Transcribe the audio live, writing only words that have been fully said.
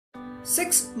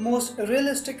6 most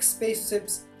realistic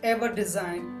spaceships ever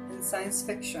designed in science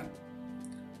fiction.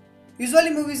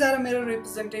 Usually movies are a mirror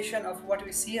representation of what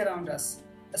we see around us.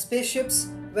 The spaceships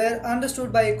were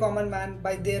understood by a common man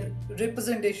by their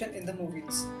representation in the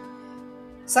movies.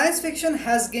 Science fiction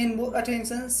has gained more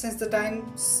attention since the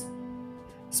time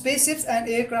spaceships and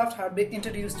aircraft have been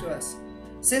introduced to us.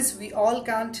 Since we all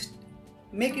can't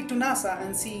make it to NASA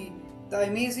and see the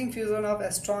amazing fusion of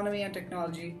astronomy and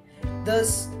technology,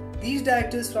 thus these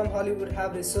directors from Hollywood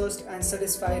have researched and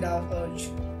satisfied our urge.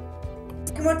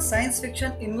 Talking about science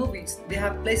fiction in movies, they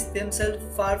have placed themselves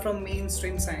far from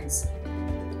mainstream science.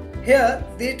 Here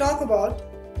they talk about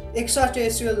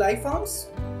extraterrestrial life forms,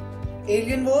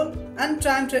 alien world, and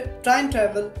time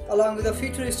travel, along with the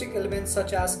futuristic elements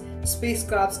such as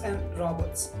spacecrafts and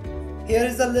robots. Here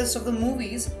is the list of the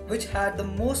movies which had the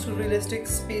most realistic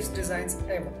space designs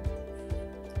ever.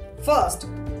 First,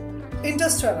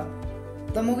 Interstellar.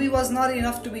 The movie was not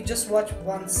enough to be just watched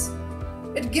once.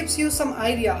 It gives you some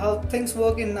idea how things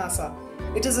work in NASA.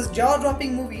 It is a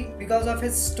jaw-dropping movie because of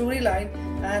its storyline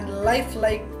and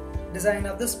lifelike design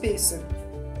of the spaceship.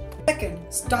 Second,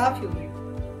 Star Fury.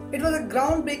 It was a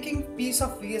groundbreaking piece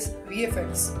of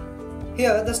VFX.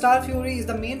 Here, the Star Fury is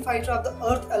the main fighter of the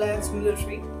Earth Alliance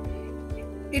military.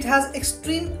 It has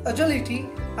extreme agility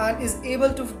and is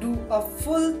able to do a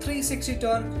full 360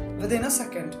 turn within a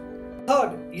second.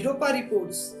 Third, Europa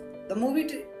Reports. The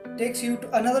movie takes you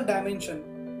to another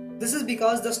dimension. This is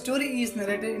because the story is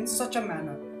narrated in such a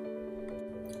manner.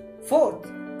 Fourth,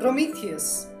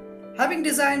 Prometheus. Having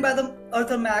designed by the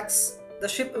Arthur Max, the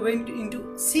ship went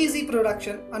into CG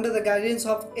production under the guidance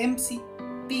of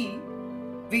MCP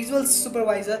visual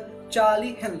supervisor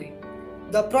Charlie Henley.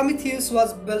 The Prometheus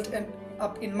was built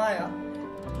up in Maya,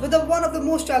 with one of the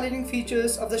most challenging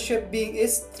features of the ship being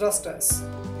its thrusters.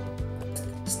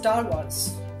 Star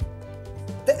Wars.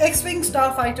 The X-Wing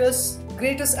starfighter's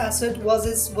greatest asset was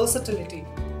its versatility.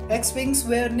 X-Wings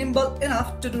were nimble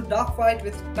enough to do dogfight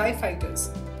with TIE fighters,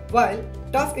 while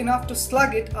tough enough to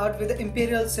slug it out with the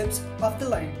Imperial ships of the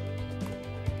line.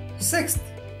 Sixth,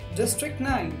 District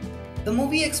 9. The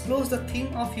movie explores the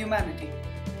theme of humanity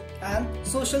and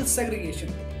social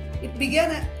segregation. It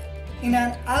began in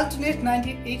an alternate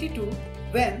 1982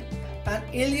 when an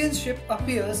alien ship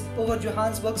appears over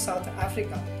Johannesburg, South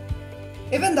Africa.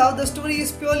 Even though the story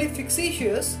is purely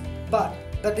fictitious, but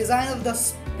the design of the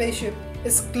spaceship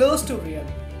is close to real.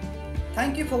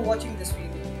 Thank you for watching this video.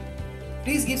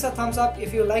 Please give us a thumbs up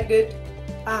if you liked it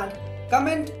and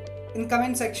comment in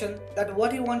comment section that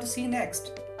what you want to see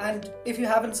next. And if you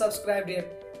haven't subscribed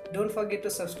yet, don't forget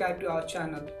to subscribe to our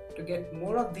channel to get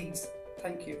more of these.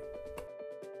 Thank you.